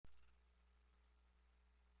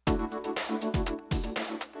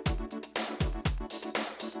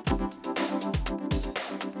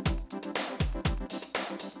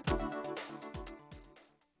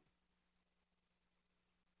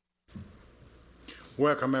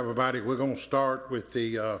Welcome, everybody. We're going to start with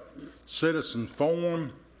the citizen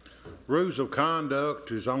forum. Rules of conduct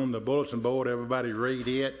is on the bulletin board. Everybody read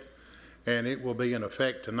it, and it will be in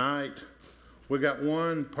effect tonight. We got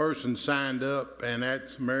one person signed up, and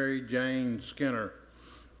that's Mary Jane Skinner.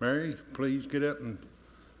 Mary, please get up, and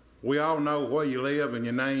we all know where you live and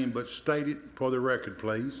your name, but state it for the record,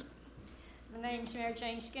 please. My name's Mary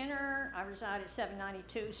Jane Skinner. I reside at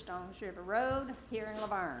 792 Stones River Road here in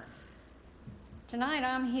Laverne. Tonight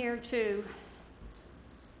I'm here to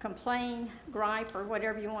complain, gripe, or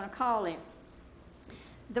whatever you want to call it.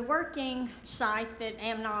 The working site that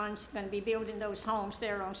Amnon's going to be building those homes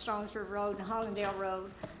there on Stones River Road and Hollandale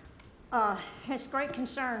Road has great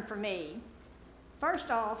concern for me.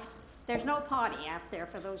 First off, there's no potty out there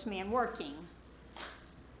for those men working.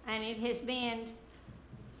 And it has been,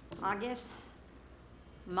 I guess,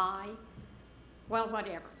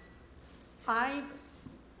 whatever. I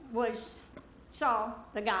saw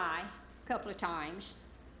the guy a couple of times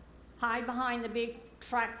hide behind the big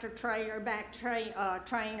tractor trailer, back train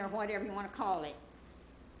or whatever you want to call it,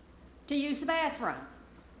 to use the bathroom.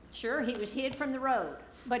 Sure, he was hid from the road,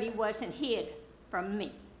 but he wasn't hid from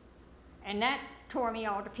me. And that tore me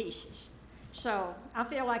all to pieces. So I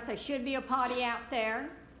feel like there should be a potty out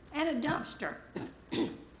there and a dumpster.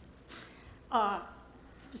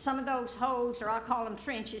 Some of those holes, or I call them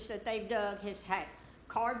trenches, that they've dug has had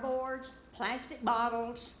cardboards, plastic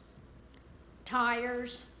bottles,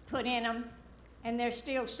 tires put in them, and there's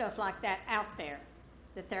still stuff like that out there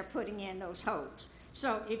that they're putting in those holes.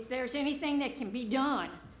 So if there's anything that can be done,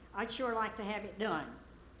 I'd sure like to have it done.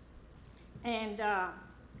 And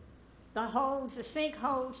the holes, the sink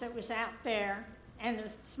holes that was out there and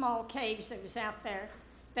the small caves that was out there,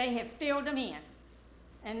 they have filled them in.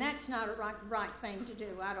 And that's not a right thing to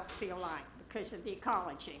do, I don't feel like, because of the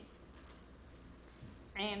ecology.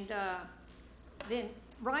 And then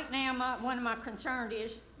right now, one of my concerns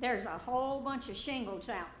is there's a whole bunch of shingles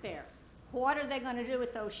out there. What are they going to do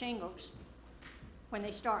with those shingles when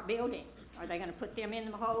they start building? Are they going to put them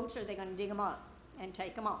in the holes, or are they going to dig them up and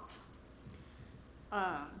take them off?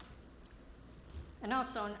 And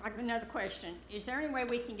also, another question, is there any way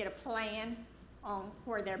we can get a plan on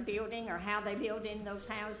where they're building or how they build in those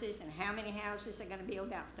houses and how many houses they're going to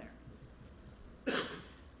build out there?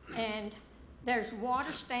 And there's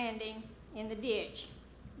water standing in the ditch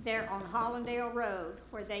there on Hollandale Road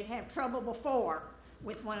where they'd have trouble before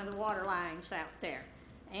with one of the water lines out there.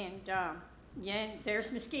 And yeah,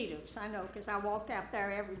 there's mosquitoes, I know, because I walk out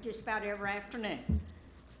there just about every afternoon.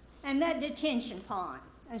 And that detention pond,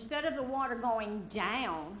 instead of the water going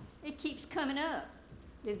down, it keeps coming up.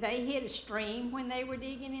 Did they hit a stream when they were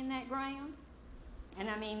digging in that ground? And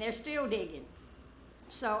I mean, they're still digging.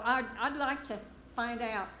 So I'd like to find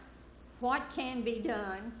out what can be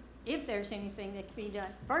done, if there's anything that can be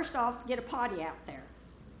done. First off, get a potty out there.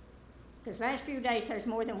 Because last few days there's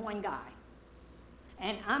more than one guy.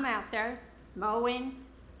 And I'm out there mowing,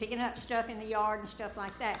 picking up stuff in the yard and stuff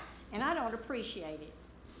like that. And I don't appreciate it.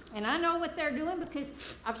 And I know what they're doing because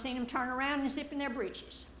I've seen them turn around and zip in their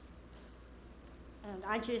breeches. And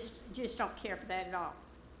I just don't care for that at all.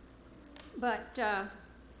 But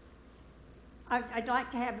I'd like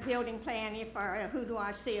to have a building plan who do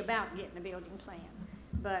I see about getting a building plan.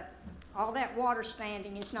 But all that water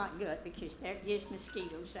standing is not good because there is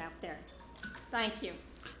mosquitoes out there. Thank you.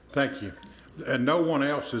 Thank you. And no one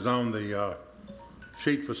else is on the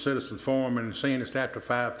sheet for citizen forum, and seeing it's after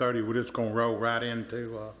 5:30, we're just going to roll right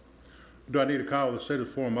into, do I need to call the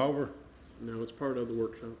citizen forum over? No, it's part of the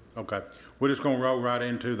workshop. Okay. We're just going to roll right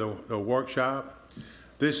into the workshop.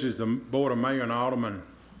 This is the Board of Mayor and Aldermen,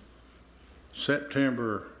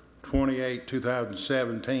 September 28,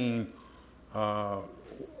 2017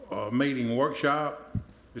 meeting workshop.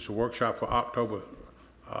 It's a workshop for October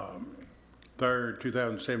 3rd,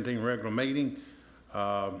 2017 regular meeting.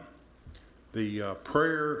 The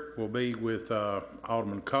prayer will be with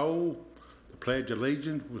Alderman Cole. The Pledge of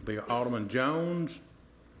Allegiance will be Alderman Jones.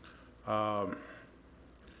 You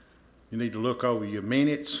need to look over your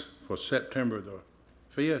minutes for September the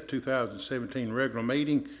 5th, 2017 regular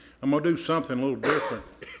meeting. I'm going to do something a little different.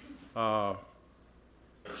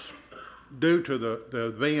 Due to the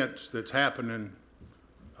events that's happening,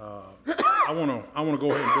 I want to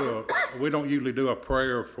go ahead and we don't usually do a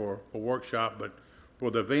prayer for a workshop, but for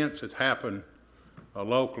the events that's happened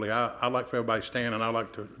locally, I like for everybody to stand, and I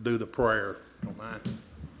like to do the prayer. Don't mind.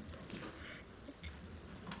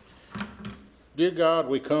 Dear God,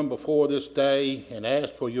 we come before this day and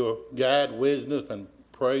ask for your guide, wisdom, and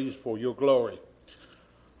praise for your glory.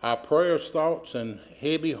 Our prayers, thoughts, and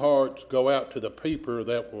heavy hearts go out to the people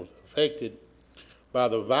that were affected by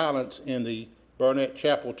the violence in the Burnett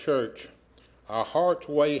Chapel Church. Our hearts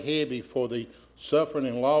weigh heavy for the suffering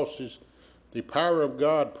and losses. The power of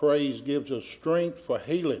God praise gives us strength for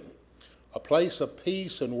healing. A place of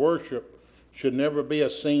peace and worship should never be a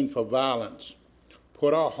scene for violence.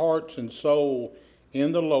 Put our hearts and soul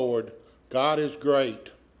in the Lord. God is great.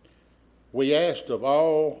 We ask of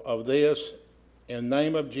all of this in the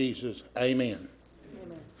name of Jesus. Amen.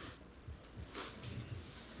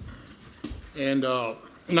 And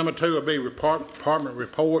number 2 will be department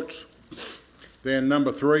reports. Then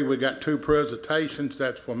number 3, we got 2 presentations.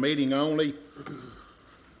 That's for meeting only.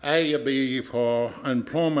 A will be for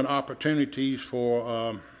employment opportunities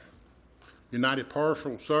for United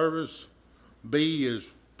Parcel Service. B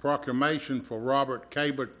is proclamation for Robert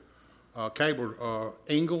Cable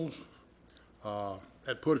Ingalls.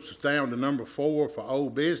 That puts us down to number 4 for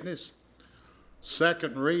old business.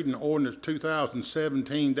 Second reading ordinance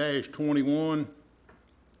 2017-21,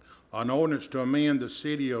 an ordinance to amend the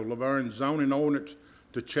city of Laverne zoning ordinance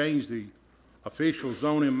to change the official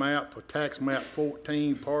zoning map for tax map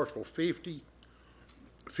 14, parcel 50,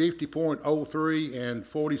 50.03 and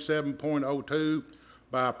 47.02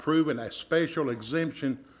 by approving a special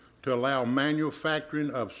exemption to allow manufacturing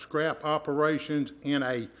of scrap operations in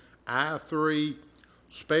a I-3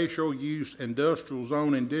 special use industrial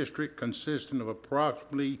zoning district consisting of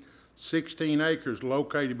approximately 16 acres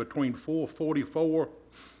located between 444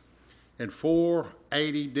 and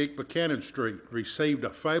 480 Dick Buchanan Street. Received a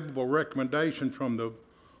favorable recommendation from the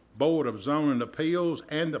Board of Zoning Appeals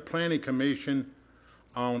and the Planning Commission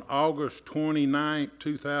on August 29,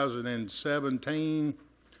 2017.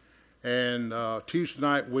 And Tuesday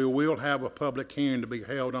night we will have a public hearing to be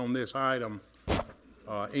held on this item.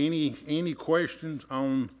 Any questions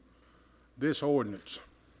on this ordinance?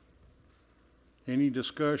 Any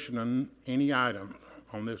discussion on any item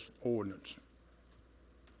on this ordinance?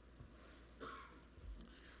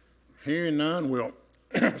 Hearing none, we'll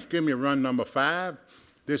give me run number 5.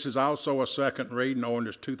 This is also a second reading,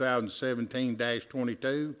 ordinance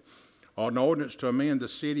 2017-22, an ordinance to amend the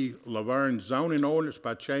city Laverne zoning ordinance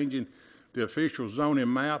by changing the official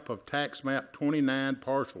zoning map of tax map 29,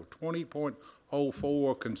 parcel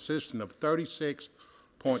 20.04, consisting of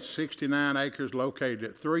 36.69 acres located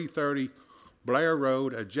at 330 Blair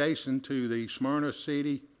Road, adjacent to the Smyrna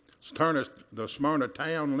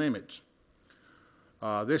town limits.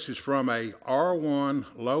 This is from a R1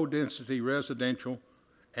 low-density residential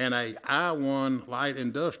and a I1 light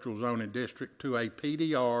industrial zoning district to a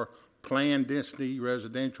PDR planned density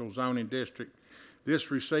residential zoning district. This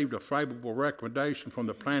received a favorable recommendation from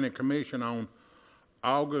the Planning Commission on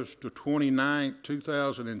August 29,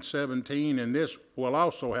 2017, and this will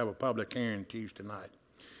also have a public hearing Tuesday night.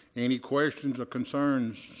 Any questions or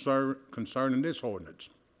concerns concerning this ordinance?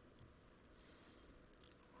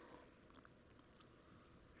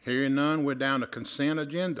 Hearing none, we're down to consent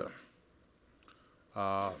agenda.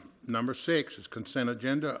 Number 6 is consent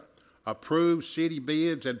agenda. Approve city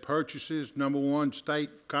bids and purchases. Number 1, state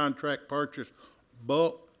contract purchase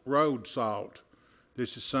bulk road salt.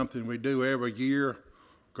 This is something we do every year.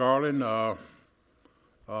 Garland, I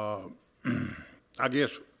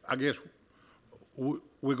guess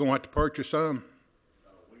we're gonna have to purchase some.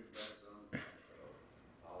 We've got some. I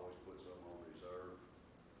always put some on reserve,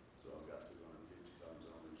 so I've got 250 tons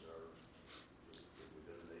on reserve, just if we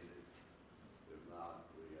do need it. If not,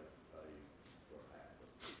 we have to pay for half of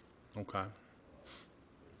it. Okay. If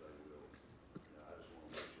they will. I just wanna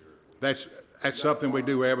make sure. That's something we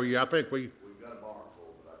do every year. I think We've got a barn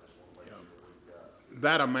full, but I just wanna make sure we've got.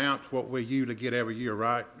 that amount's what we usually get every year,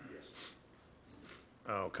 right? Yes.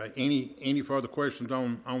 Okay. Any further questions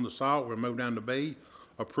on the salt? We'll move down to B.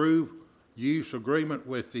 Approve use agreement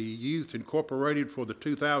with the Youth Incorporated for the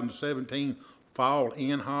 2017 Fall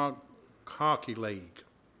Hockey League.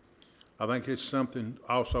 I think it's something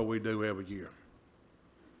also we do every year.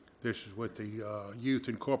 This is with the Youth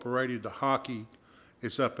Incorporated, the hockey.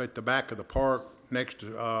 It's up at the back of the park next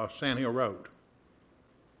to Sand Hill Road.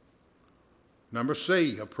 Number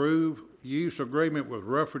C, approve use agreement with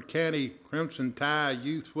Rutherford County Crimson Tide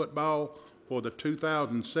Youth Football for the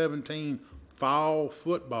 2017 Fall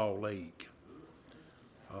Football League.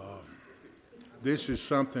 This is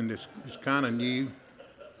something that's kind of new,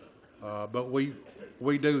 but we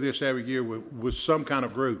do this every year with some kind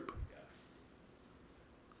of group.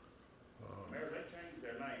 Mayor, they changed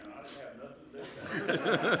their name, I didn't have nothing to do with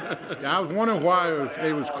that. Yeah, I was wondering why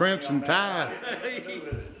it was Crimson Tide.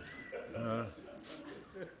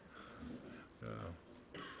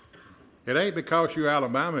 It ain't because you're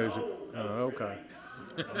Alabama, is it? Okay.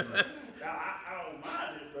 Now, I don't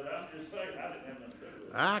mind it, but I'm just saying, I didn't have nothing to do with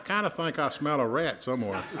I kind of think I smell a rat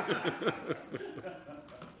somewhere.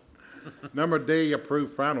 Number D,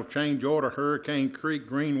 approve final change order Hurricane Creek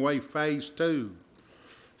Greenway Phase 2.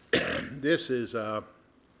 This is,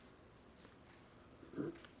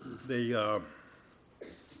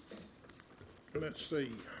 let's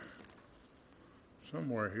see,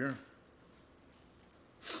 somewhere here.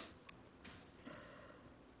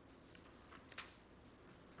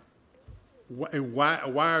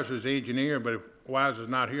 Wires is the engineer, but if Wires is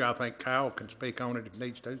not here, I think Kyle can speak on it if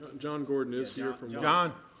needs to. John Gordon is here from.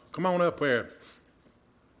 John, come on up here.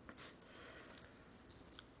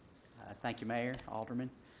 Thank you, Mayor, Aldermen.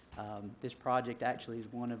 This project actually is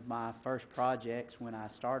one of my first projects when I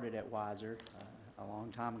started at Weiser a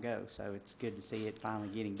long time ago, so it's good to see it finally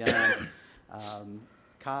getting done.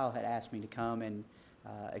 Kyle had asked me to come and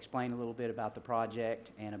explain a little bit about the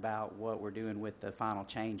project and about what we're doing with the final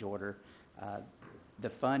change order. The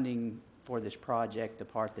funding for this project, the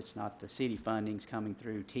part that's not the city funding, is coming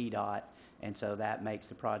through TDOT, and so that makes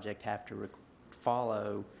the project have to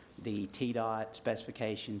follow the TDOT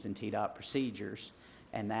specifications and TDOT procedures,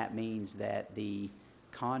 and that means that the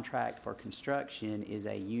contract for construction is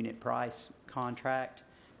a unit price contract,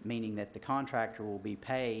 meaning that the contractor will be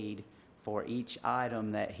paid for each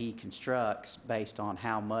item that he constructs based on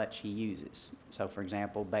how much he uses. So for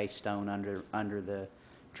example, base stone under the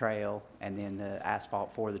trail and then the asphalt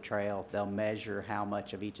for the trail, they'll measure how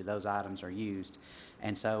much of each of those items are used.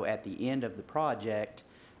 And so at the end of the project,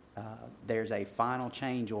 there's a final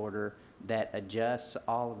change order that adjusts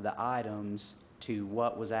all of the items to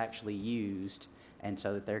what was actually used, and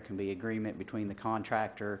so that there can be agreement between the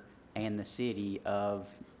contractor and the city of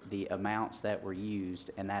the amounts that were used,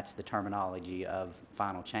 and that's the terminology of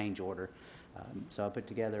final change order. So I put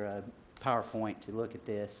together a PowerPoint to look at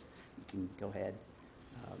this. You can go ahead.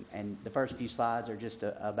 And the first few slides are just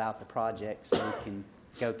about the project, so we can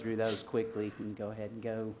go through those quickly. We can go ahead and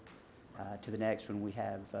go to the next one. We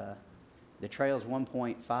have the trail's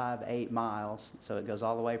 1.58 miles, so it goes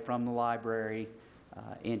all the way from the library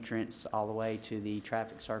entrance all the way to the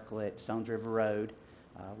traffic circle at Stones River Road.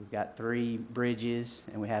 We've got 3 bridges,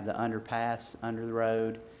 and we have the underpass under the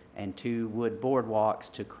road and 2 wood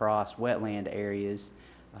boardwalks to cross wetland areas.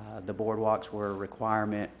 The boardwalks were a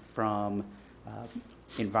requirement from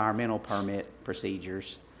environmental permit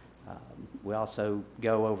procedures. We also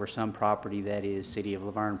go over some property that is City of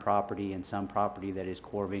Laverne property and some property that is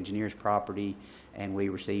Corps of Engineers property, and we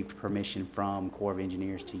received permission from Corps of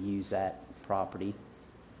Engineers to use that property.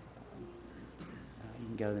 You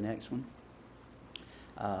can go to the next one.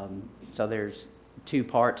 So there's 2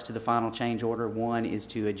 parts to the final change order. One is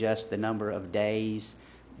to adjust the number of days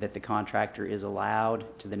that the contractor is allowed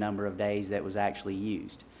to the number of days that was actually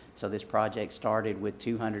used. So this project started with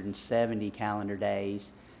 270 calendar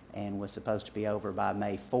days and was supposed to be over by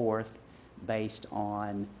May 4th based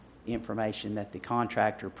on information that the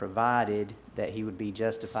contractor provided that he would be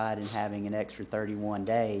justified in having an extra 31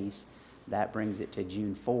 days. That brings it to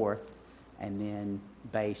June 4th. And then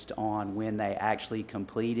based on when they actually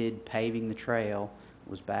completed paving the trail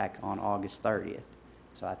was back on August 30th.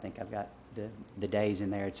 So I think I've got the days in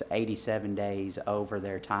there. It's 87 days over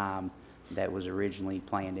their time that was originally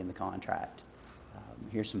planned in the contract.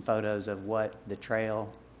 Here's some photos of what the trail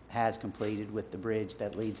has completed with the bridge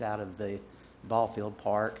that leads out of the ball field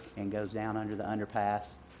park and goes down under the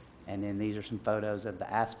underpass. And then these are some photos of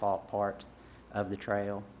the asphalt part of the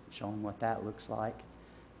trail showing what that looks like.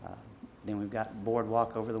 Then we've got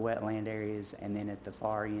boardwalk over the wetland areas, and then at the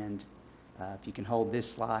far end, if you can hold this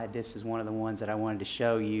slide, this is one of the ones that I wanted to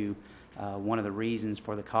show you. One of the reasons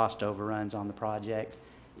for the cost overruns on the project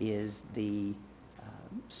is the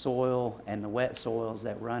soil and the wet soils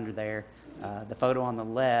that were under there. The photo on the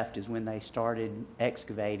left is when they started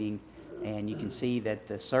excavating, and you can see that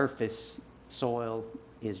the surface soil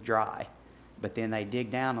is dry, but then they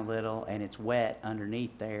dig down a little and it's wet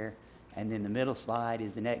underneath there. And then the middle slide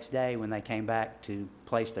is the next day when they came back to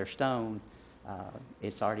place their stone.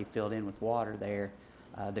 It's already filled in with water there.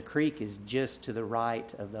 The creek is just to the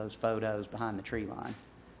right of those photos behind the tree line.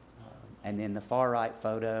 And then the far right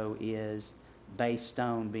photo is base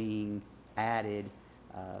stone being added,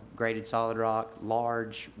 graded solid rock,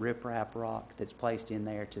 large riprap rock that's placed in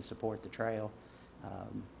there to support the trail.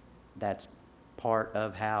 That's part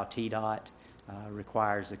of how TDOT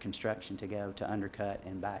requires the construction to go to undercut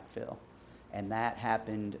and backfill. And that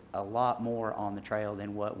happened a lot more on the trail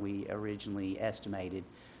than what we originally estimated.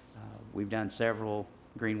 We've done several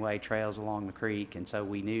greenway trails along the creek, and so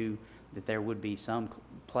we knew that there would be some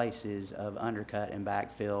places of undercut and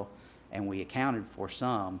backfill, and we accounted for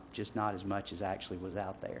some, just not as much as actually was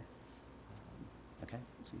out there. Okay,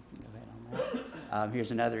 so you can go ahead on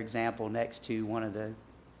Here's another example next to one of the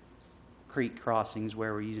creek crossings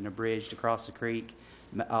where we're using a bridge to cross the creek,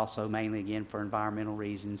 also mainly again for environmental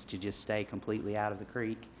reasons to just stay completely out of the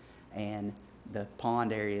creek. And the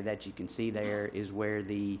pond area that you can see there is where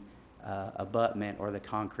the abutment or the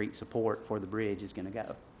concrete support for the bridge is going to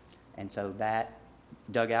go. And so that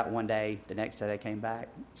dug out one day, the next day they came back,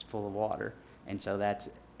 it's full of water. And so that's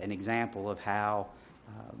an example of how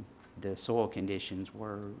the soil conditions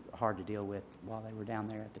were hard to deal with while they were down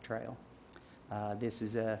there at the trail. This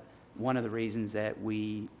is one of the reasons that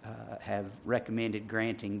we have recommended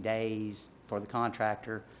granting days for the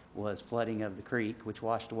contractor was flooding of the creek, which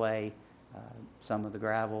washed away some of the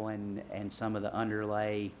gravel and some of the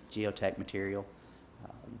underlay geotech material.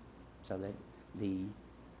 So that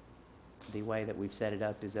the way that we've set it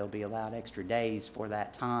up is they'll be allowed extra days for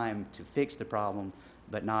that time to fix the problem,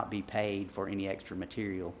 but not be paid for any extra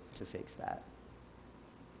material to fix that.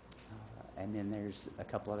 And then there's a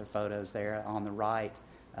couple other photos there on the right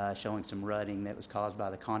showing some rutting that was caused by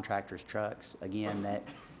the contractor's trucks. Again, that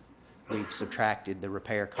we've subtracted the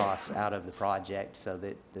repair costs out of the project so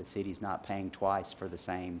that the city's not paying twice for the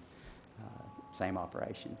same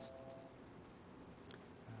operations.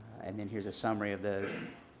 And then here's a summary of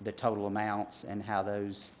the total amounts and how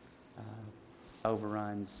those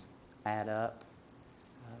overruns add up.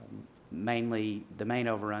 Mainly, the main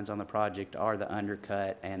overruns on the project are the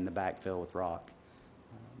undercut and the backfill with rock.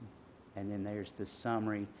 And then there's the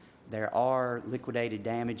summary. There are liquidated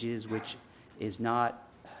damages, which is not,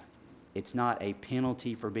 it's not a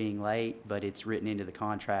penalty for being late, but it's written into the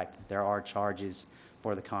contract that there are charges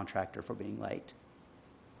for the contractor for being late.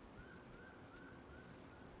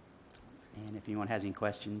 And if anyone has any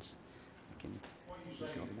questions, I can go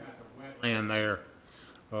over that. Land there,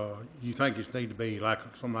 you think it need to be like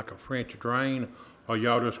something like a French drain, or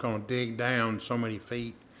y'all just gonna dig down so many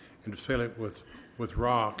feet and fill it with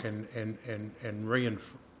rock and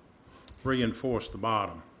reinforce the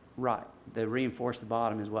bottom? Right. The reinforce the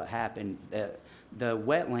bottom is what happened. The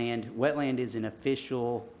wetland is an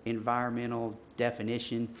official environmental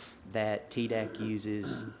definition that TDEC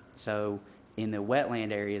uses. So in the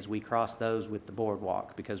wetland areas, we cross those with the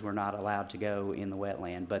boardwalk because we're not allowed to go in the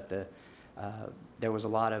wetland. But there was a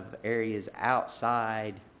lot of areas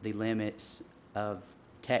outside the limits of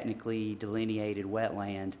technically delineated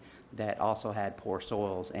wetland that also had poor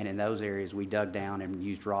soils, and in those areas we dug down and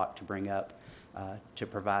used rock to bring up to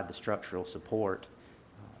provide the structural support,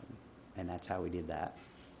 and that's how we did that.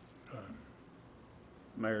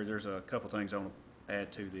 Mayor, there's a couple things I want to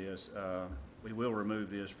add to this. We will remove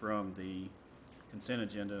this from the consent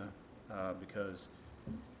agenda because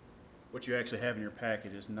what you actually have in your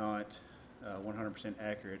packet is not 100%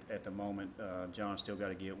 accurate at the moment. John's still got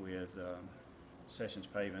to get with Sessions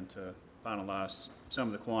Paving to finalize some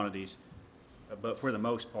of the quantities, but for the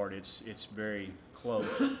most part, it's very close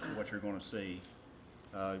to what you're going to see.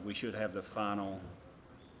 We should have the final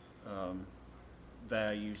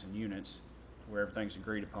values and units where everything's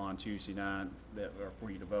agreed upon Tuesday night that are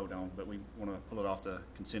for you to vote on, but we want to pull it off the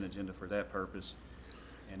consent agenda for that purpose.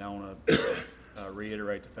 And I want to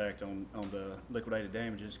reiterate the fact on the liquidated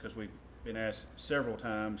damages, because we've been asked several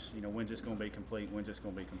times, you know, when's this going to be complete? When's this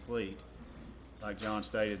going to be complete? Like John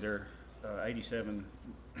stated, they're 87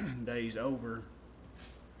 days over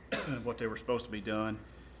what they were supposed to be done,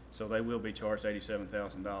 so they will be charged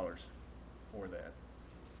 $87,000 for that.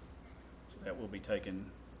 So that will be taken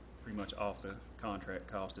pretty much off the contract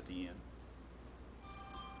cost at the end.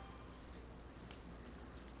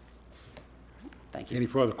 Thank you. Any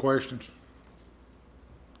further questions?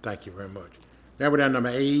 Thank you very much. Now we're down to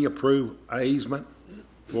number E, approve easement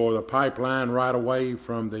for the pipeline right away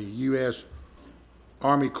from the U.S.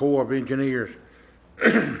 Army Corps of Engineers.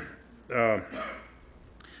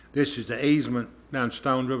 This is the easement down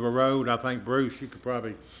Stone River Road. I think, Bruce, you could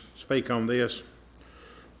probably speak on this.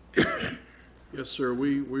 Yes, sir.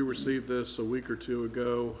 We received this a week or two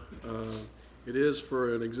ago. It is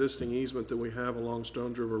for an existing easement that we have along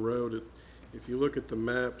Stones River Road. If you look at the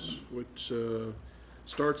maps, which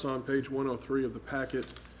starts on page 103 of the packet,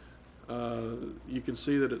 you can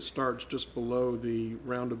see that it starts just below the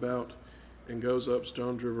roundabout and goes up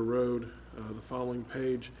Stones River Road. The following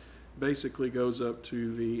page basically goes up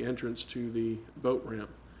to the entrance to the boat ramp.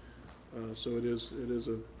 So it is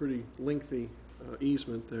a pretty lengthy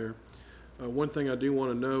easement there. One thing I do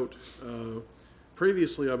want to note,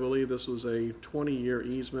 previously I believe this was a 20-year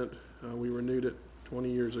easement. We renewed it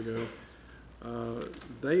 20 years ago.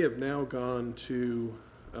 They have now gone to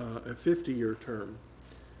a 50-year term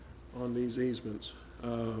on these easements.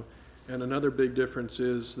 And another big difference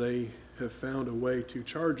is they have found a way to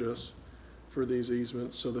charge us for these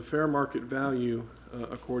easements. So the fair market value,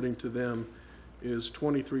 according to them, is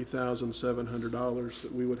 $23,700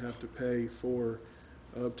 that we would have to pay for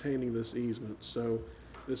obtaining this easement. So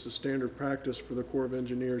this is standard practice for the Corps of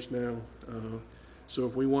Engineers now. So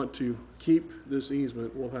if we want to keep this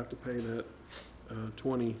easement, we'll have to pay that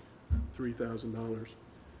 $23,000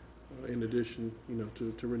 in addition,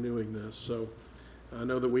 to renewing this. So I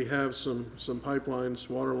know that we have some pipelines,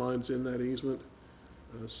 water lines in that easement,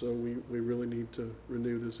 so we really need to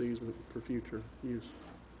renew this easement for future use.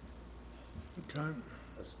 Okay.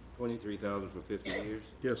 That's 23,000 for 50 years?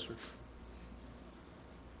 Yes, sir.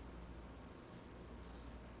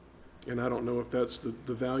 And I don't know if that's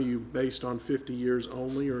the value based on 50 years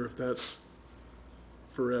only, or if that's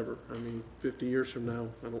forever. I mean, 50 years from now,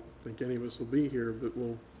 I don't think any of us will be here, but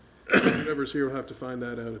whoever's here will have to find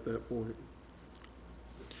that out at that point.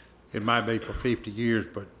 It might be for 50 years,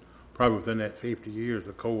 but probably within that 50 years,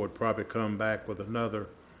 the Corps would probably come back with another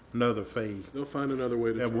fee. They'll find another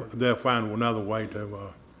way to charge. They'll find another way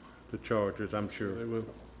to charge us, I'm sure. They will.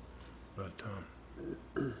 But,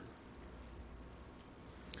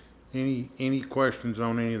 any questions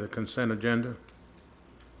on any of the consent agenda?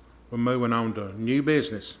 We're moving on to new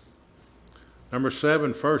business. Number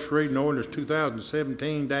 7, first reading ordinance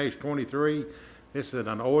 2017-23. This is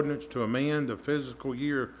an ordinance to amend the fiscal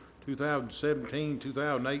year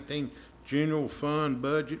 2017-2018 general fund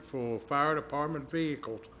budget for fire department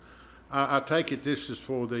vehicles. I take it this is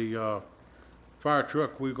for the fire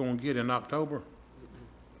truck we're going to get in October?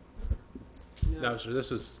 No, sir,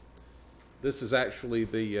 this is actually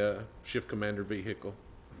the shift commander vehicle,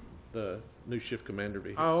 the new shift commander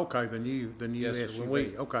vehicle. Oh, okay, the new Yes, sir.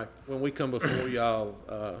 SUV, okay. When we come before y'all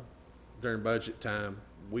during budget time,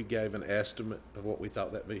 we gave an estimate of what we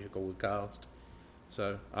thought that vehicle would cost.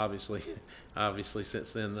 So obviously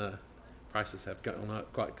since then, the prices have gone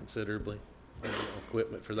up quite considerably on the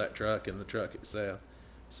equipment for that truck and the truck itself.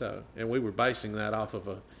 So, and we were basing that off of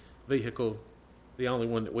a vehicle, the only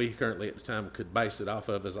one that we currently at the time could base it off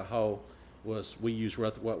of as a whole was we used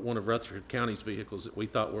one of Rutherford County's vehicles that we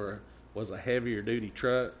thought was a heavier duty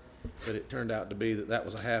truck, but it turned out to be that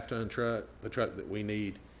was a half-ton truck. The truck that we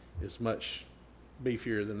need is much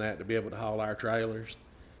beefier than that to be able to haul our trailers.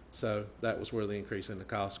 So that was where the increase in the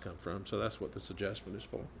cost come from. So that's what this adjustment is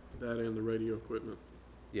for. That and the radio equipment.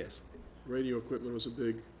 Yes. Radio equipment was a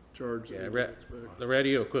big charge. that Yeah, we didn't expect. the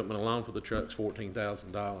radio equipment alone for the truck's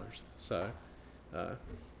 $14,000. So, and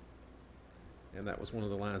that was one of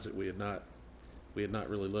the lines that we had not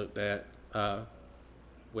really looked at.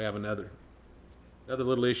 We have another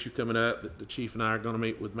little issue coming up that the chief and I are going to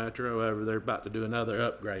meet with Metro over. They're about to do another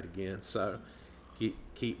upgrade again, so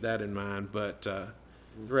keep that in mind. But the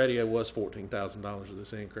radio was $14,000 of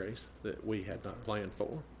this increase that we had not planned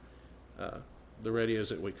for. The radios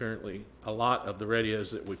that a lot of the radios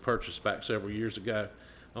that we purchased back several years ago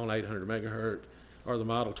on 800 megahertz are the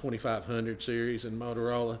model 2500 series in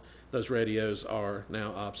Motorola. Those radios are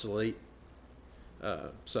now obsolete.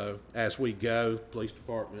 So as we go, police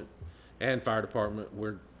department and fire department,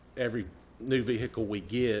 every new vehicle we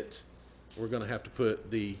get, we're going to have to put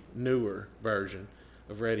the newer version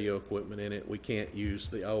of radio equipment in it. We can't use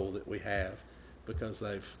the old that we have because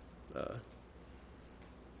they've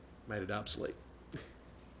made it obsolete.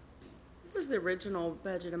 What was the original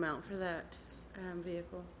budget amount for that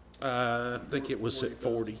vehicle? I think it was at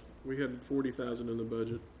 40. We had 40,000 in the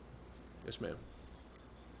budget. Yes, ma'am.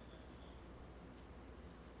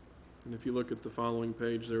 And if you look at the following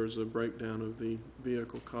page, there is a breakdown of the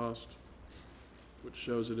vehicle cost, which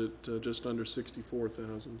shows it at just under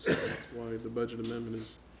 64,000. So that's why the budget amendment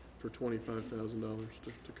is for $25,000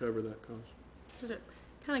 to cover that cost. It's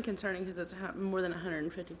kind of concerning because it's more than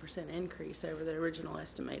 150% increase over the original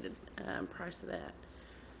estimated price of that.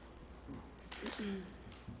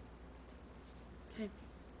 Okay.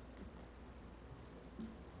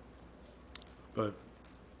 But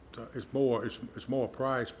it's more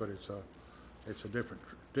price, but it's a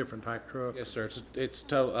different type truck. Yes, sir. It's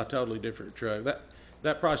a totally different truck.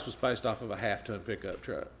 That price was based off of a half-ton pickup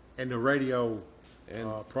truck. And the radio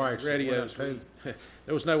price went up Radios, too.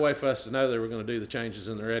 there was no way for us to know they were going to do the changes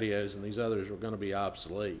in the radios, and these others were going to be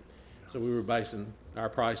obsolete. So we were basing our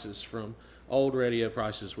prices from old radio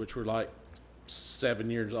prices, which were like 7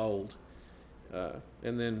 years old.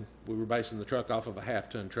 And then we were basing the truck off of a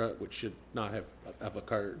half-ton truck, which should not have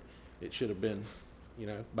occurred. It should have been,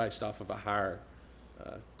 based off of a higher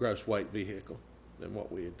gross weight vehicle than what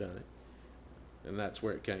we had done it. And that's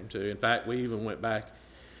where it came to. In fact, we even went back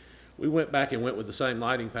and went with the same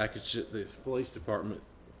lighting package that the police department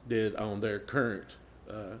did on their current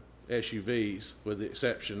SUVs, with the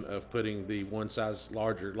exception of putting the one size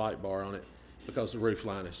larger light bar on it because the roof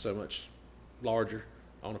line is so much larger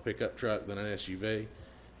on a pickup truck than an SUV.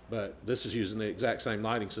 But this is using the exact same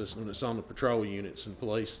lighting system that's on the patrol units and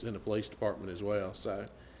in the police department as well. So,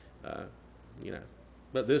 you know,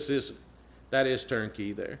 but that is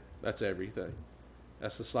turnkey there. That's everything.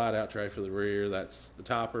 That's the slide out tray for the rear. That's the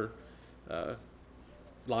topper,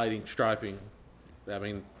 lighting, striping. I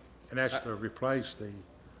mean, And that's to replace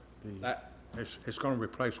that, it's gonna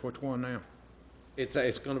replace which one now?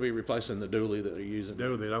 it's going to be replacing the dually that they're using.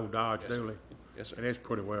 Dually, the old Dodge Yes, sir. Dually. Yes, sir. And it's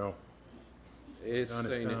pretty well. It's Done it,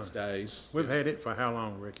 seen its done. days. We've had it for how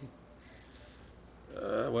long, Ricky?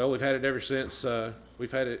 Well, we've had it ever since,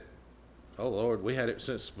 we've had it, oh Lord, we had it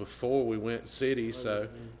since before we went city, so,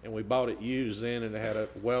 and we bought it used then, and it had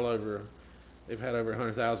they've had over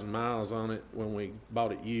 100,000 miles on it when we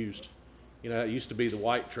bought it used. You know, it used to be the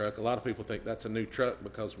white truck. A lot of people think that's a new truck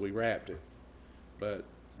because we wrapped it. But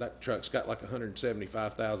that truck's got like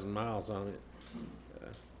 175,000 miles on it.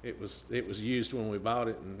 It was used when we bought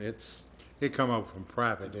it, and It come over from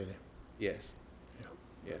private, didn't it? yes, Yeah.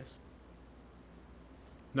 yes.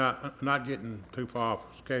 Not getting too far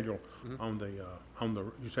off schedule on the,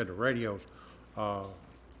 you said the radios.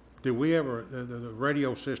 Did we ever, the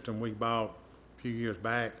radio system we bought a few years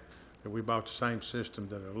back, that we bought the same system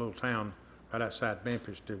that a little town right outside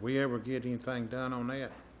Memphis, did we ever get anything done on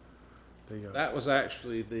that? That was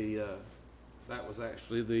actually the,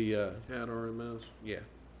 CAD RMS. yeah,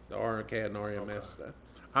 the CAD and RMS Okay. stuff.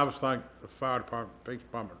 I was thinking the fire department, police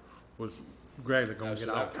department was gradually gonna get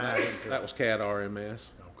all tied into That it. was CAD RMS.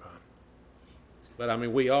 Okay. But I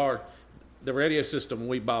mean, the radio system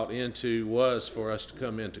we bought into was for us to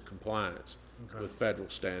come into compliance with federal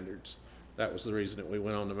standards. That was the reason that we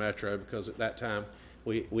went on the Metro, because at that time,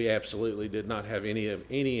 we absolutely did not have any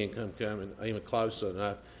income coming, even close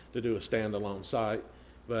enough to do a standalone site.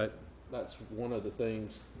 But that's one of the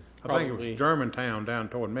things. I think it probably- was Germantown down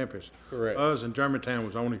toward Memphis. Correct. Us and Germantown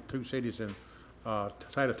was only two cities in,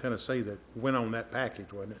 state of Tennessee that went on that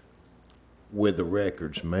package, wasn't it? With the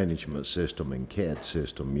records management system and CAD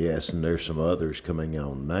system, yes, and there's some others coming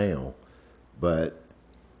on now. But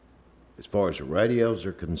as far as the radios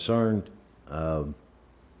are concerned,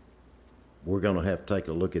 we're gonna have to take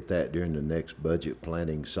a look at that during the next budget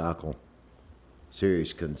planning cycle.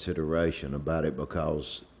 Serious consideration about it,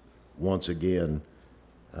 because once again,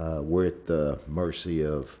 we're at the mercy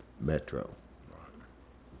of Metro,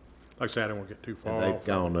 Like I said, I don't want to get too far and they've off.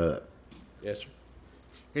 gone up. Yes, sir.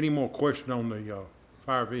 Any more questions on the,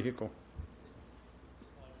 fire vehicle?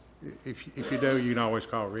 If you do, you can always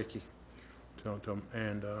call Ricky.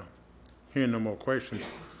 And, hearing no more questions,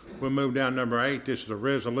 we'll move down to number 8. This is a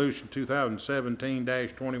resolution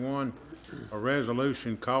 2017-21, a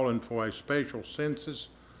resolution calling for a special census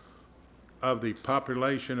of the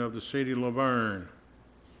population of the city of Laverne.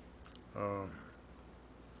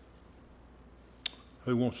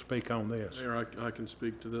 Who wants to speak on this? Mayor, I can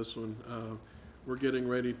speak to this one. We're getting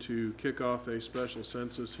ready to kick off a special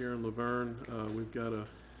census here in Laverne. We've got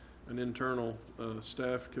an internal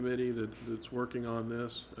staff committee that's working on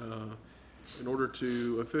this. In order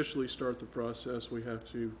to officially start the process, we have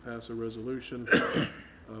to pass a resolution,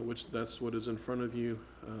 which that's what is in front of you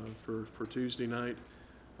for Tuesday night.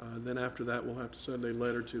 Then after that, we'll have to send a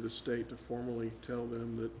letter to the state to formally tell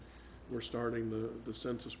them that we're starting the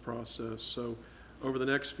census process. So over the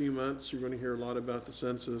next few months, you're going to hear a lot about the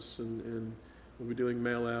census, and we'll be doing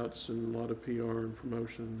mail-outs and a lot of PR and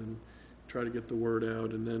promotion and try to get the word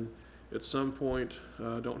out. And then at some point,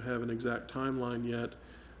 don't have an exact timeline yet,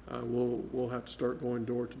 we'll have to start going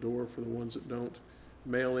door to door for the ones that don't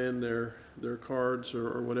mail in their cards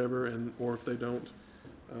or whatever, or if they don't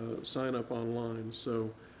sign up online.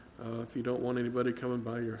 So if you don't want anybody coming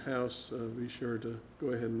by your house, be sure to go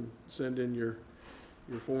ahead and send in your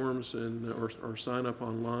forms or sign up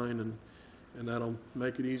online, and that'll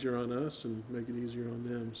make it easier on us and make it easier on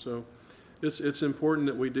them. So it's important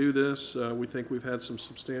that we do this. We think we've had some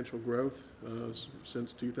substantial growth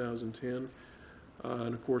since 2010.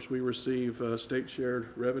 And of course, we receive state shared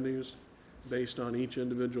revenues based on each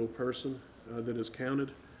individual person that is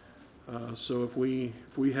counted. So if we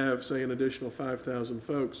have, say, an additional 5,000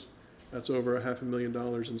 folks, that's over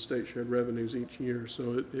 $500,000 in state shared revenues each year.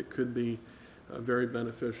 So it could be very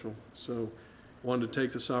beneficial. So wanted to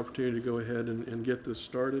take this opportunity to go ahead and get this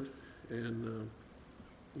started, and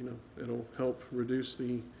it'll help reduce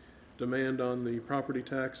the demand on the property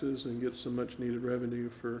taxes and get some much needed revenue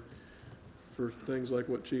for things like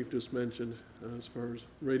what Chief just mentioned, as far as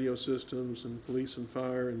radio systems and police and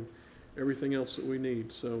fire and everything else that we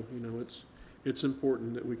need. So it's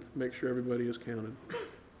important that we make sure everybody is counted.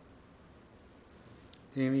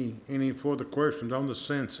 Any further questions on the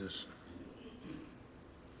census?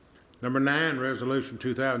 Number 9, Resolution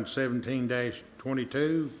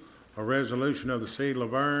 2017-22, a resolution of the City of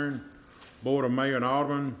Laverne, Board of Mayor and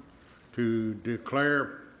Aldermen to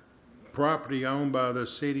declare property owned by the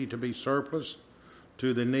city to be surplus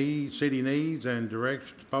to the city needs and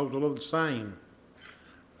direct disposal of the same.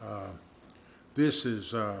 This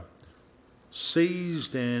is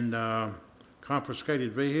seized and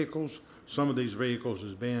confiscated vehicles. Some of these vehicles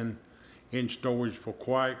has been in storage for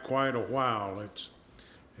quite a while. I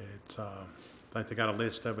think they got a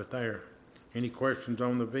list of it there. Any questions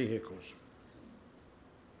on the vehicles?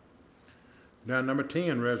 Now, number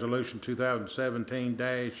 10, Resolution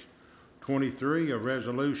 2017-23, a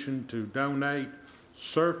resolution to donate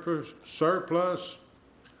surplus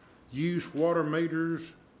use water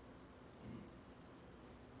meters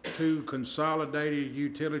to Consolidated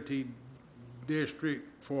Utility District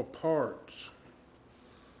for parts.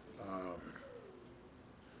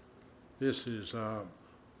 This is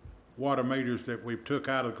water meters that we've took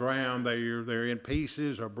out of the ground. They're in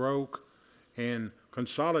pieces or broke, and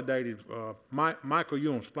Consolidated, Michael,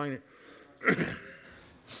 you want to explain it?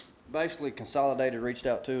 Basically, Consolidated reached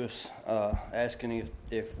out to us, asking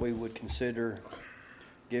if we would consider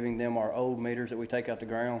giving them our old meters that we take out the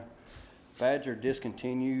ground. Badger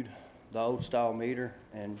discontinued the old style meter,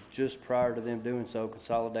 and just prior to them doing so,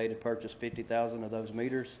 Consolidated purchased 50,000 of those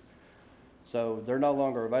meters. So they're no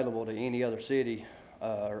longer available to any other city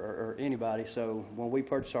or anybody. So when we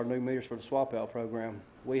purchase our new meters for the swap out program,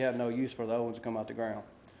 we have no use for the old ones that come out the ground.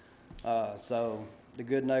 So the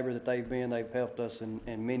good neighbor that they've been, they've helped us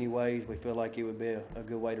in many ways. We feel like it would be a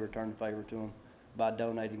good way to return the favor to them by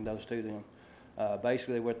donating those to them.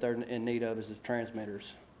 Basically, what they're in need of is the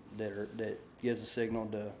transmitters that gives a signal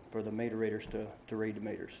for the meter readers to read the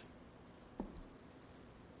meters.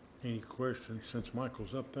 Any questions since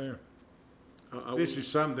Michael's up there? This is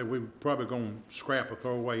something that we're probably going to scrap or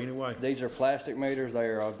throw away anyway. These are plastic meters. They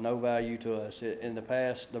are of no value to us. In the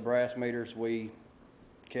past, the brass meters we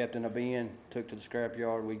kept in a bin, took to the scrap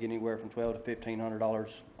yard. We get anywhere from $1,200 to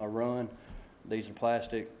 $1,500 a run. These are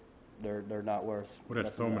plastic. They're not worth. We'd have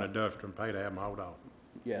to throw them in a dumpster and pay to have them hauled off.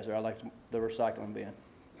 Yes, sir. I like the recycling bin.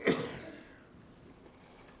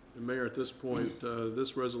 And Mayor, at this point,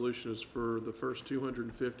 this resolution is for the first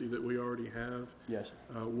 250 that we already have. Yes,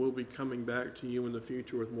 sir. We'll be coming back to you in the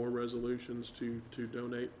future with more resolutions to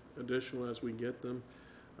donate additional as we get them.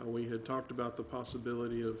 We had talked about the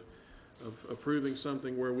possibility of approving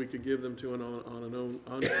something where we could give them to on an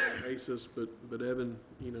ongoing basis, but Evan,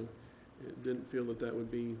 didn't feel that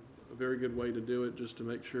would be a very good way to do it, just to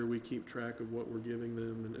make sure we keep track of what we're giving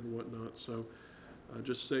them and whatnot. So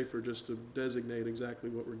just safer just to designate exactly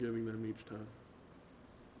what we're giving them each time.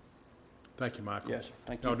 Thank you, Michael. Yes, sir.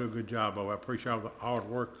 Thank you. Y'all do a good job, Bo. I appreciate all the hard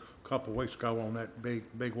work a couple of weeks ago on that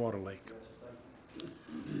big water leak.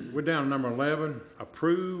 We're down to number 11,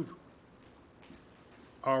 approve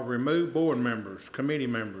or remove board members, committee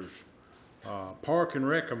members. Park and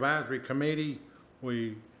Rec Advisory Committee,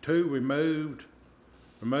 removing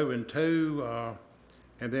 2,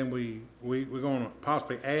 and then we're going to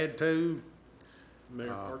possibly add 2. Mayor,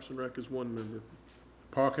 Parks and Rec is 1 member.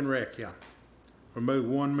 Park and Rec, yeah. Remove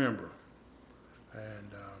 1 member.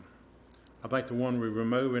 And I think the one we're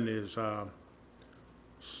removing is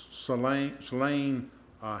Selene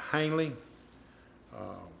Hangley.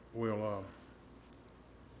 We'll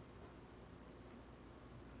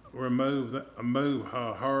remove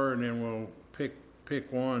her, and then we'll pick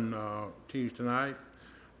one Tuesday night.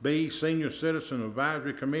 B, Senior Citizen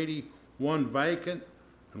Advisory Committee, 1 vacant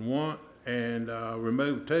and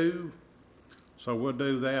remove 2. So we'll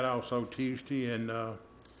do that also Tuesday, and the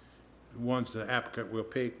ones the applicant will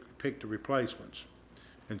pick the replacements.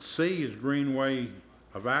 And C is Greenway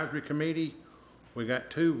Advisory Committee. We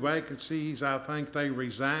got 2 vacancies. I think they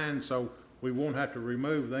resigned, so we won't have to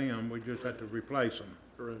remove them. We just have to replace them.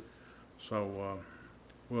 Correct. So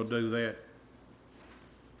we'll do that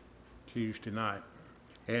Tuesday night.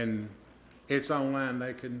 And it's online.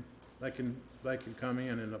 They can come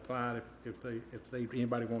in and apply if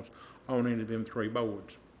anybody wants on any of them 3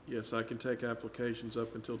 boards. Yes, I can take applications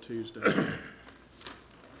up until Tuesday.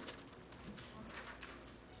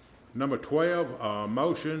 Number 12,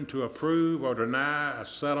 motion to approve or deny a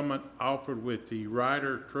settlement offered with the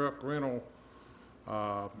Ryder Truck Rental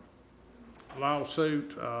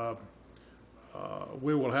lawsuit.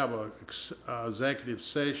 We will have a executive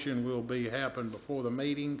session will be happening before the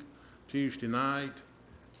meeting Tuesday night,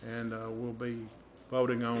 and we'll be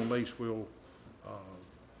voting on, at least we'll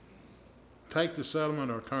take the settlement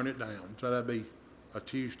or turn it down. So that'd be a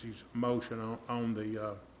Tuesday's motion on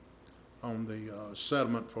the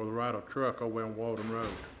settlement for the Ryder Truck over on Walden Road.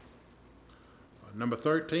 Number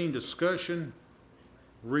 13, discussion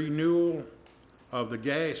renewal of the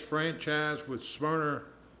gas franchise with Smyrna,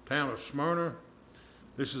 town of Smyrna.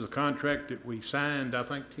 This is a contract that we signed, I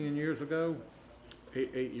think, 10 years ago.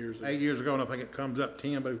 8 years ago. 8 years ago, and I think it comes up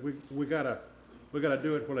 10, but we gotta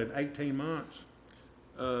do it within 18 months.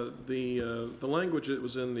 The language that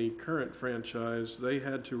was in the current franchise, they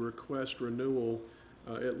had to request renewal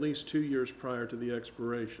at least 2 years prior to the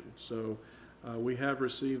expiration. So we have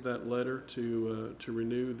received that letter to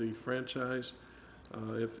renew the franchise.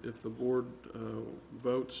 If the board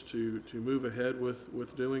votes to move ahead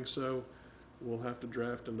with doing so, we'll have to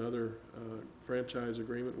draft another franchise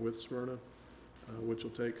agreement with Smyrna, which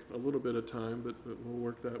will take a little bit of time, but we'll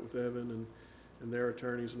work that with Evan and their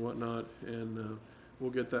attorneys and whatnot, and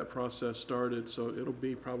we'll get that process started. So it'll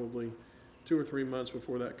be probably 2 or 3 months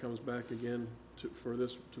before that comes back again to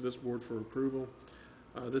this board for approval.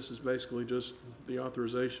 This is basically just the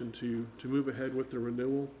authorization to move ahead with the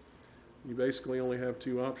renewal. You basically only have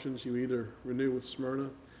 2 options. You either renew with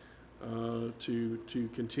Smyrna to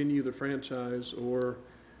continue the franchise, or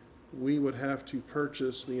we would have to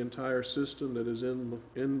purchase the entire system that is in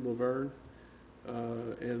Laverne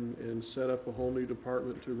and set up a whole new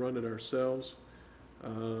department to run it ourselves.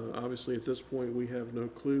 Obviously, at this point, we have no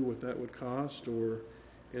clue what that would cost or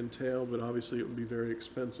entail, but obviously it would be very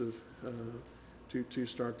expensive to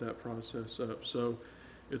start that process up. So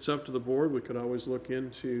it's up to the board. We could always look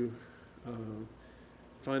into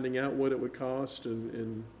finding out what it would cost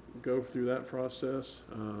and go through that process.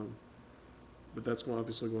 But that's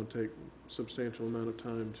obviously going to take a substantial amount of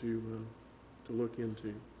time to look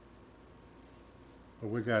into. But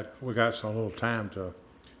we got some little time to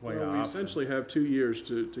weigh our Well, we options. essentially have 2 years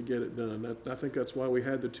to get it done. I think that's why we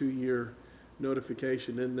had the 2-year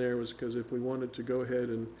notification in there, was because if we wanted to go ahead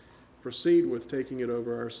and proceed with taking it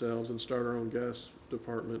over ourselves and start our own gas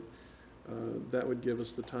department, that would give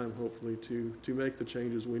us the time, hopefully, to make the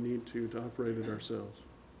changes we need to operate it ourselves.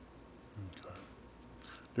 Okay.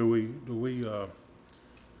 Do we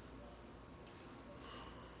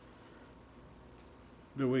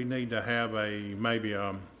need to have maybe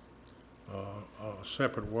a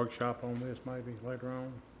separate workshop on this maybe later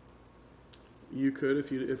on? You could,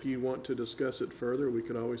 if you want to discuss it further, we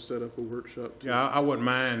could always set up a workshop too. Yeah, I wouldn't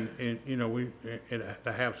mind, to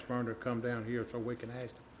have Smyrna come down here so we can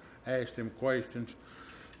ask them questions.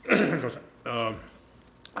 Because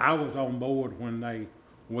I was on board when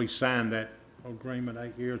we signed that agreement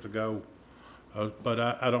 8 years ago, but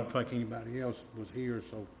I don't think anybody else was here,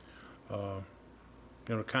 so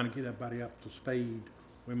kind of get everybody up to speed,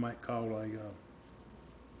 we might call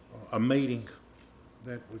a meeting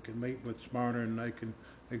that we can meet with Smyrna and they can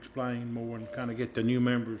explain more and kind of get the new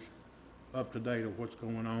members up to date of what's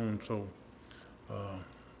going on, so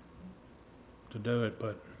to do it.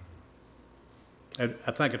 But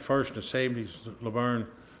I think at first in the 70s, Laverne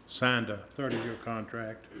signed a 30-year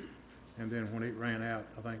contract, and then when it ran out,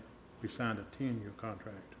 I think we signed a 10-year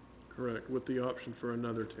contract. Correct, with the option for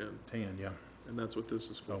another 10. 10, yeah. And that's what this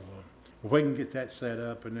is for. So if we can get that set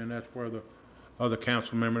up, and then that's where the other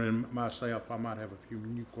council member and myself, I might have a few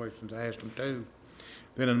new questions to ask them too.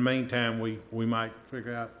 Then in the meantime, we might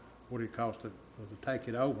figure out what it costs to take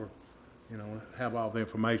it over, have all the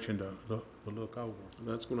information to look over.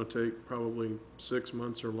 That's going to take probably 6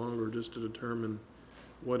 months or longer just to determine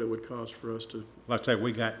what it would cost for us to. Like I say,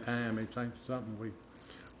 we got time. It ain't something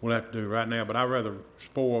we'll have to do right now, but I'd rather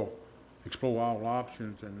explore all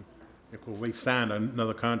options, and if we sign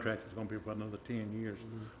another contract, it's going to be for another 10 years.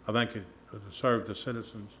 I think to serve the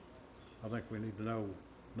citizens, I think we need to know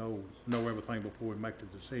everything before we make the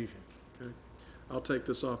decision. Okay. I'll take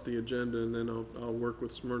this off the agenda, and then I'll work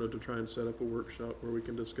with Smyrna to try and set up a workshop where we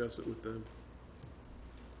can discuss it with them.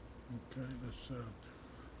 Okay,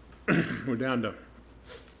 let's, we're down to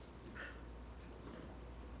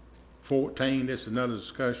 14. This is another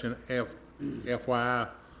discussion, FYI,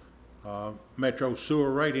 Metro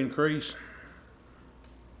sewer rate increase.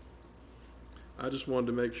 I just wanted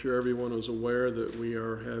to make sure everyone was aware that we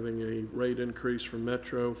are having a rate increase from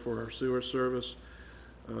Metro for our sewer service.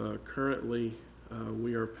 Currently,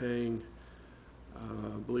 we are paying,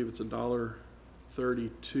 I believe it's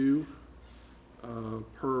 $1.32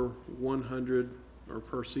 per 100 or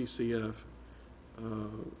per CCF,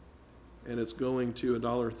 and it's going to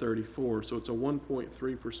 $1.34. So it's a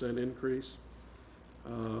 1.3% increase.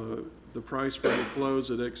 The price for the flows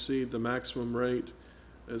that exceed the maximum rate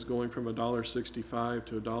is going from $1.65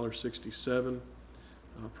 to $1.67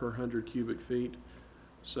 per 100 cubic feet.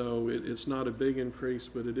 So it's not a big increase,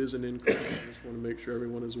 but it is an increase. I just want to make sure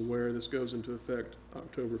everyone is aware this goes into effect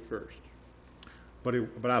October 1st.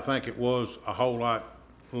 But I think it was a whole lot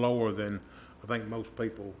lower than I think most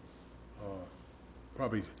people,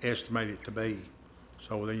 probably estimate it to be.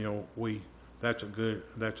 So then, that's a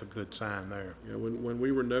good sign there. Yeah, when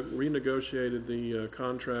we were renegotiated the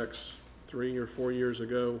contracts 3 or 4 years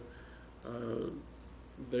ago,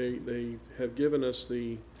 they have given us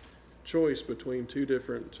the choice between two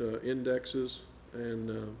different indexes,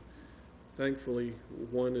 and thankfully,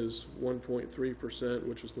 one is 1.3%,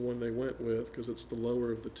 which is the one they went with, because it's the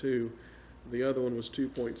lower of the two. The other one was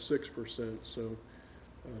 2.6%, so,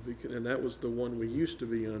 and that was the one we used to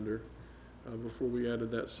be under before we added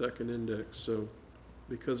that second index. So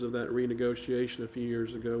because of that renegotiation a few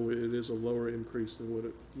years ago, it is a lower increase than what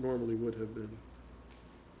it normally would have been.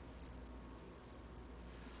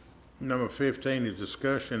 Number 15 is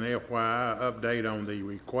discussion FYI update on the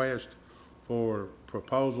request for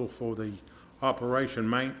proposal for the operation,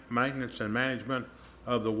 maintenance, and management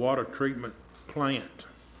of the water treatment plant.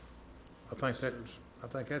 I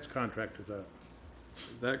think that's contracted up.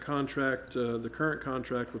 That contract, the current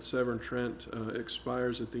contract with Severn Trent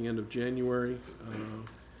expires at the end of January.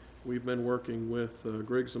 We've been working with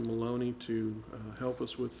Griggs and Maloney to help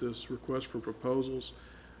us with this request for proposals.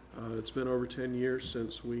 It's been over 10 years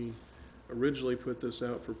since we originally put this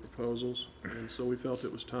out for proposals, and so we felt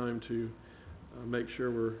it was time to make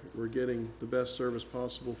sure we're getting the best service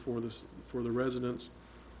possible for the residents.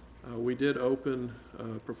 We did open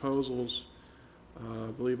proposals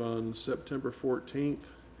I believe on September 14th,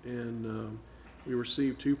 and we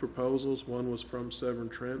received 2 proposals. One was from Severn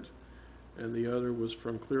Trent, and the other was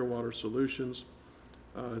from Clearwater Solutions.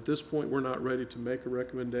 At this point, we're not ready to make a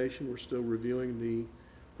recommendation. We're still reviewing the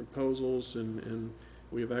proposals, and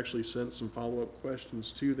we have actually sent some follow-up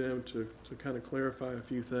questions to them to kind of clarify a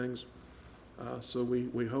few things. So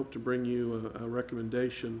we hope to bring you a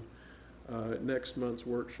recommendation at next month's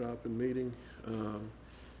workshop and meeting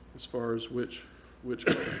as far as which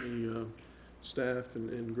company staff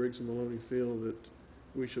and Griggs and Maloney feel that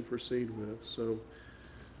we should proceed with. So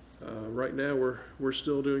right now we're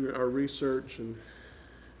still doing our research and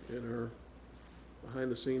our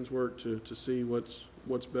behind-the-scenes work to see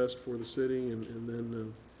what's best for the city, and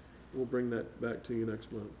then we'll bring that back to you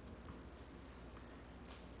next month.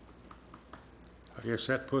 I guess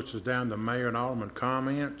that puts us down to mayor and alderman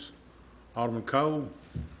comments. Alderman Cole.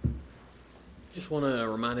 Just want to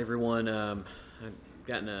remind everyone, I've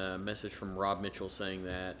gotten a message from Rob Mitchell saying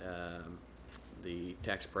that the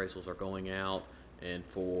tax appraisals are going out, and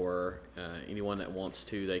for anyone that wants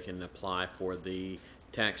to, they can apply for the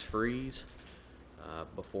tax freeze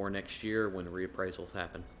before next year when the reappraisals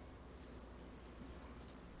happen.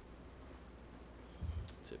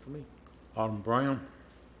 That's it for me. Alderman Brown.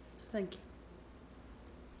 Thank you.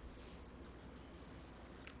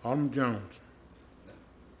 Alderman Jones.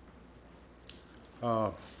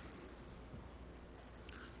 I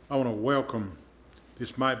want to welcome,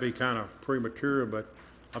 this might be kind of premature, but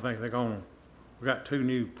I think we got 2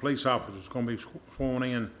 new police officers going to be sworn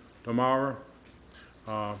in tomorrow.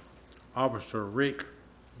 Officer Rick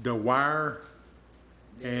DeWire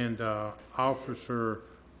and Officer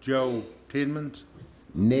Joe Tidmans.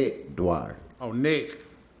 Nick Dwyer. Oh, Nick.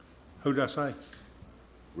 Who did I say?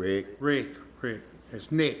 Rick. Rick. It's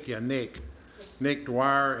Nick, yeah, Nick. Nick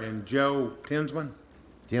Dwyer and Joe Tinsman?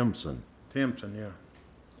 Timpson. Timpson, yeah.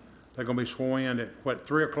 They're gonna be sworn in at, what,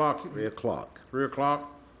 3 o'clock? 3 o'clock. 3 o'clock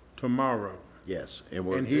tomorrow. Yes.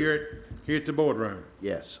 And here at the boardroom.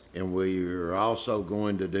 Yes, and we're also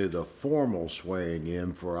going to do the formal swearing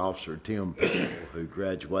in for Officer Tim Powell, who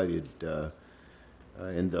graduated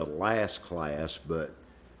in the last class, but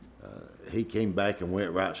he came back and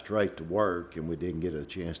went right straight to work, and we didn't get a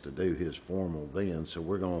chance to do his formal then, so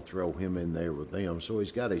we're going to throw him in there with them. So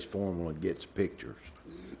he's got his formal and gets pictures.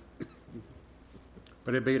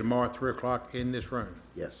 But it'll be tomorrow at 3 o'clock in this room.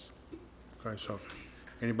 Yes. Okay, so if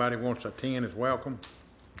anybody wants to attend is welcome.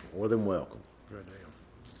 More than welcome. Good deal.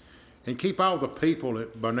 And keep all the people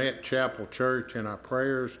at Burnett Chapel Church in our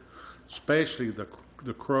prayers, especially the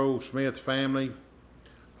Crow Smith family.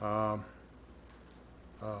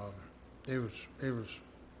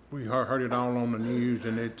 We heard it all on the news,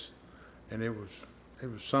 and it was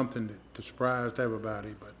something that surprised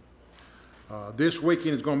everybody. But this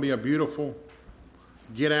weekend is going to be a beautiful.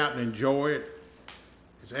 Get out and enjoy it.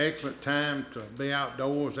 It's an excellent time to be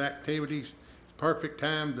outdoors activities. Perfect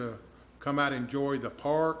time to come out and enjoy the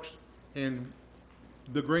parks and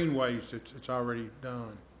the greenways it's already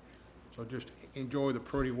done. So just enjoy the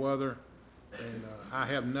pretty weather. And I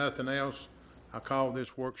have nothing else. I call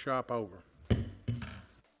this workshop over.